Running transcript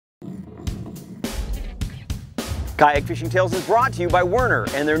Kayak Fishing Tales is brought to you by Werner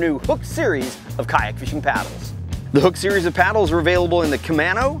and their new Hook series of kayak fishing paddles. The Hook series of paddles are available in the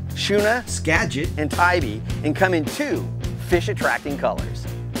Kamano, Shuna, Skagit, and Tybee and come in 2 fish-attracting colors.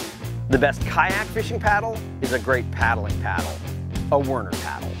 The best kayak fishing paddle is a great paddling paddle, a Werner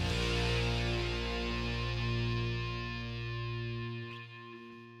paddle.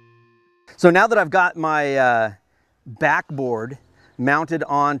 So now that I've got my backboard mounted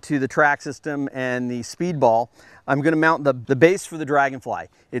onto the track system and the speedball, I'm going to mount the base for the Dragonfly.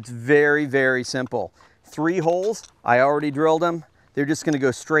 It's very, very simple. 3 holes, I already drilled them. They're just going to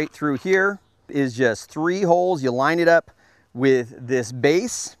go straight through here. It is just 3 holes. You line it up with this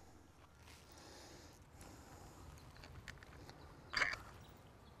base.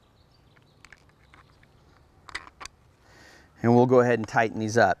 And we'll go ahead and tighten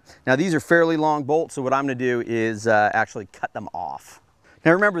these up. Now these are fairly long bolts, so what I'm going to do is actually cut them off.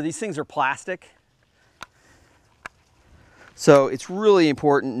 Now remember, these things are plastic, so it's really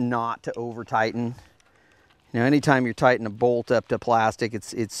important not to over tighten. Now anytime you're tightening a bolt up to plastic,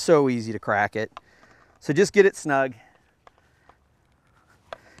 it's so easy to crack it. So just get it snug.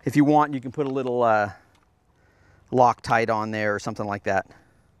 If you want, you can put a little Loctite on there or something like that.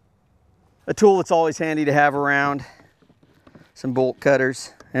 A tool that's always handy to have around, some bolt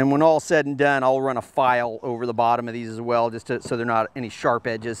cutters. And when all's said and done, I'll run a file over the bottom of these as well, just so they're not any sharp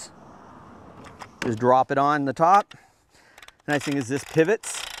edges. Just drop it on the top. The nice thing is this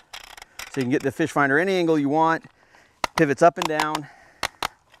pivots, so you can get the Fishfinder any angle you want. Pivots up and down,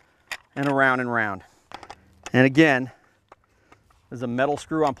 and around and round. And again, there's a metal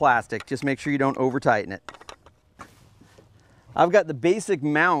screw on plastic. Just make sure you don't over tighten it. I've got the basic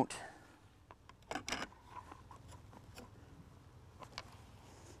mount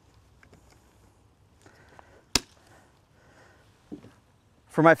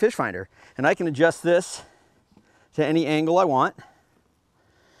for my Fishfinder, and I can adjust this to any angle I want.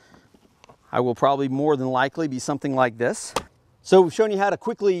 I will probably more than likely be something like this. So we've shown you how to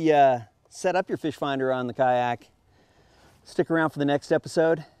quickly set up your Fishfinder on the kayak. Stick around for the next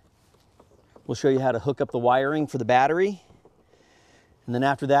episode. We'll show you how to hook up the wiring for the battery. And then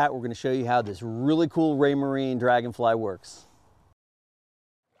after that, we're going to show you how this really cool Raymarine Dragonfly works.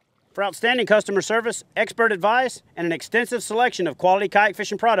 For outstanding customer service, expert advice, and an extensive selection of quality kayak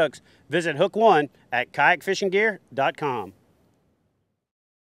fishing products, visit Hook One at kayakfishinggear.com.